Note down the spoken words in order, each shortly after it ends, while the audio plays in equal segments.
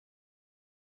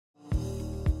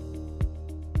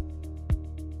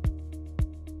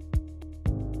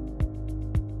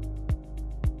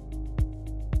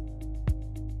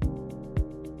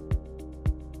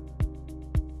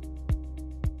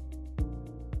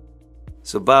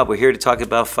So Bob, we're here to talk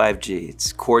about 5G.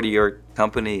 It's core to your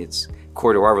company, it's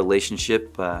core to our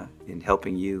relationship in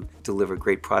helping you deliver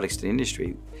great products to the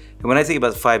industry. And when I think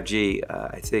about 5G,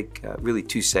 I think really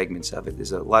two segments of it.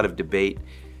 There's a lot of debate.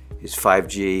 Is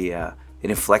 5G an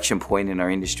inflection point in our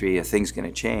industry? Are things going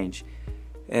to change?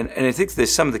 And I think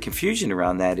there's some of the confusion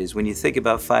around that is when you think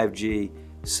about 5G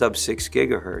sub 6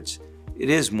 gigahertz, it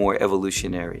is more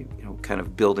evolutionary, kind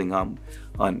of building on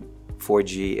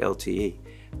 4G LTE.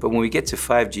 But when we get to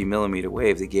 5G millimeter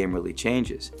wave, the game really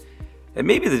changes. And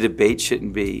maybe the debate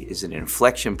shouldn't be, is it an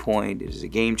inflection point, is it a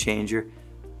game changer?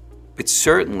 But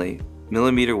certainly,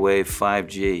 millimeter wave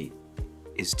 5G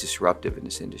is disruptive in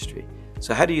this industry.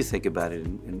 So how do you think about it,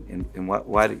 and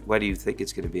why do you think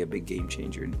it's going to be a big game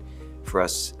changer for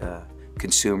us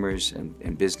consumers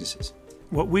and businesses?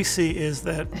 What we see is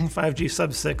that 5G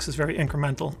sub-6 is very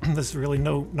incremental. There's really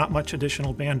not much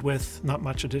additional bandwidth, not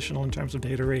much additional in terms of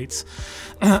data rates.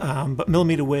 But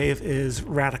millimeter wave is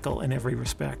radical in every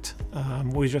respect.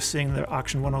 We're just seeing the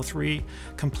auction 103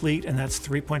 complete, and that's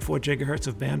 3.4 gigahertz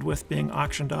of bandwidth being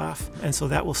auctioned off. And so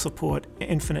that will support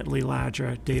infinitely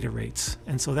larger data rates.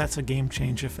 And so that's a game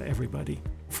changer for everybody.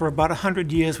 For about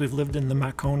 100 years, we've lived in the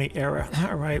Marconi era,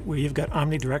 right, where you've got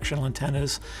omnidirectional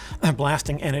antennas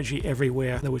blasting energy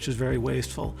everywhere, which is very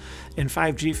wasteful. In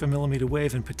 5G for millimeter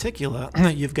wave in particular,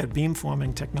 you've got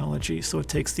beamforming technology. So it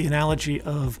takes the analogy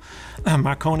of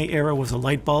Marconi era was a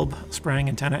light bulb spraying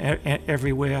antenna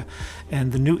everywhere,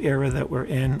 and the new era that we're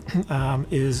in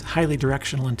is highly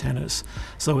directional antennas.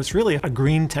 So it's really a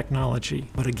green technology,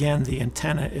 but again, the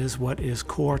antenna is what is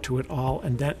core to it all,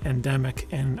 endemic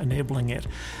and enabling it.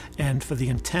 And for the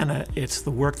antenna, it's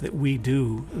the work that we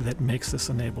do that makes this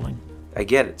enabling. I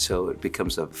get it. So it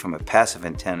becomes from a passive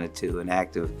antenna to an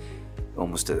active,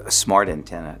 almost a smart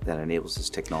antenna that enables this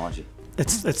technology.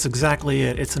 It's exactly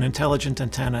it. It's an intelligent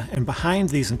antenna. And behind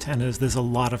these antennas, there's a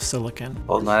lot of silicon.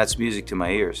 Oh, now that's music to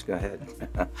my ears. Go ahead.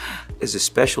 As a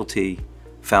specialty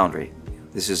foundry,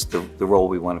 this is the role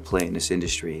we want to play in this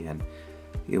industry. And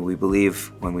we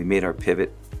believe when we made our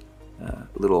pivot a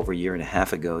little over a year and a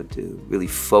half ago to really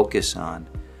focus on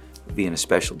being a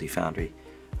specialty foundry,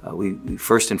 we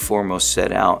first and foremost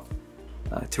set out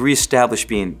to reestablish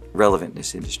being relevant in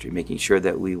this industry, making sure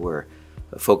that we were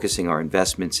focusing our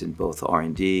investments in both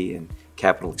R&D and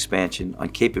capital expansion on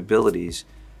capabilities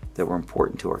that were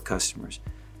important to our customers.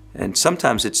 And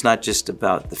sometimes it's not just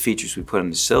about the features we put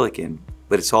in the silicon,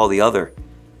 but it's all the other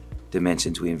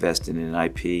dimensions we invest in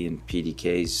IP and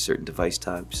PDKs, certain device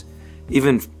types,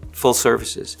 even full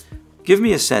services. Give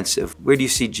me a sense of where do you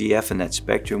see GF in that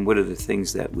spectrum? What are the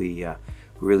things that we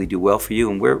really do well for you,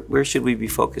 and where should we be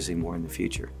focusing more in the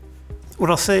future? What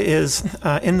I'll say is,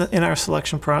 in our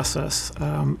selection process,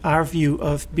 our view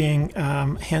of being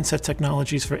handset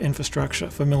technologies for infrastructure,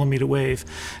 for millimeter wave,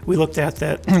 we looked at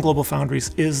that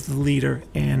GlobalFoundries is the leader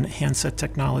in handset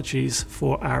technologies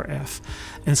for RF.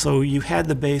 And so you had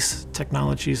the base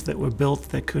technologies that were built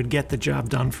that could get the job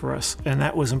done for us, and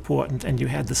that was important, and you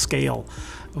had the scale,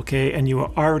 okay, and you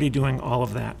were already doing all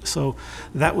of that. So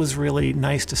that was really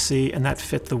nice to see, and that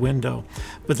fit the window.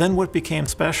 But then what became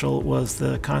special was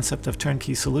the concept of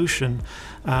turnkey solution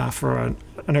for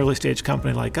an early stage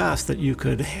company like us, that you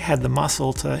had the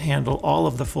muscle to handle all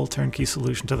of the full turnkey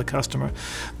solution to the customer.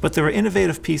 But there were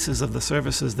innovative pieces of the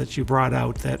services that you brought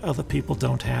out that other people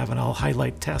don't have, and I'll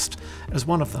highlight test as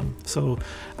one of them. So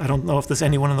I don't know if there's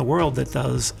anyone in the world that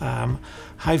does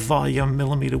high volume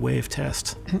millimeter wave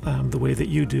test the way that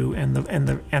you do, and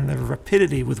the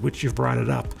rapidity with which you've brought it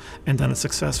up and done it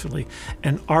successfully,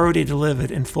 and already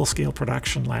delivered in full scale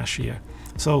production last year.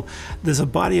 So there's a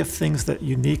body of things that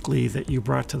uniquely that you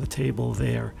brought to the table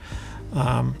there.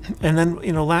 And then,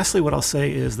 lastly, what I'll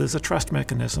say is there's a trust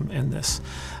mechanism in this.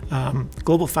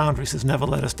 GlobalFoundries has never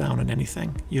let us down in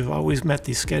anything. You've always met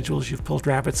these schedules. You've pulled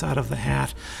rabbits out of the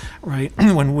hat, right?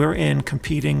 When we're in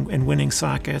competing and winning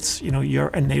sockets, you're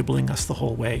enabling us the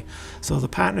whole way. So the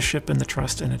partnership and the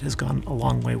trust in it has gone a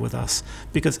long way with us,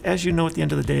 because as you know, at the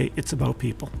end of the day, it's about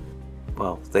people.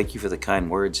 Well, thank you for the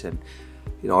kind words. And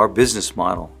our business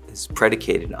model is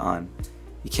predicated on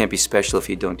you can't be special if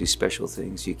you don't do special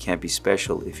things. You can't be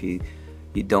special if you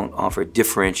don't offer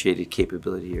differentiated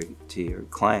capability to your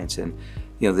clients. And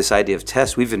this idea of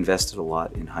test, we've invested a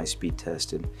lot in high-speed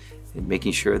test and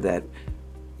making sure that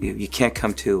you can't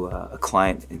come to a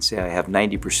client and say, I have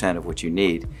 90% of what you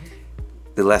need.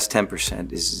 The last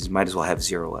 10% is might as well have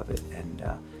zero of it. And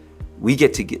we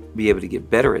get to be able to get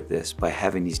better at this by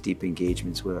having these deep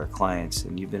engagements with our clients.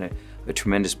 And you've been a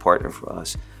tremendous partner for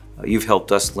us. You've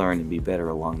helped us learn and be better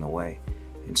along the way.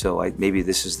 And so maybe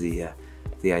this is the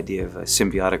idea of a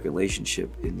symbiotic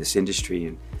relationship in this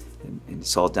industry, and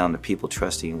it's all down to people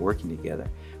trusting and working together.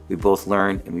 We both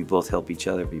learn and we both help each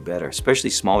other be better, especially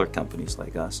smaller companies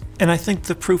like us. And I think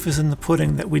the proof is in the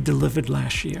pudding that we delivered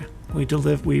last year.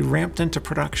 We ramped into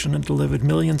production and delivered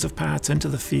millions of parts into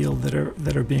the field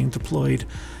that are being deployed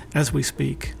as we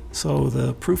speak. So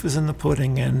the proof is in the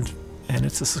pudding, and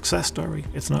it's a success story.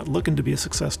 It's not looking to be a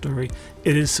success story.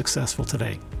 It is successful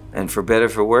today. And for better or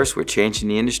for worse, we're changing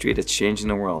the industry that's changing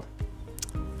the world.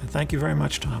 Thank you very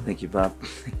much, Tom. Thank you, Bob.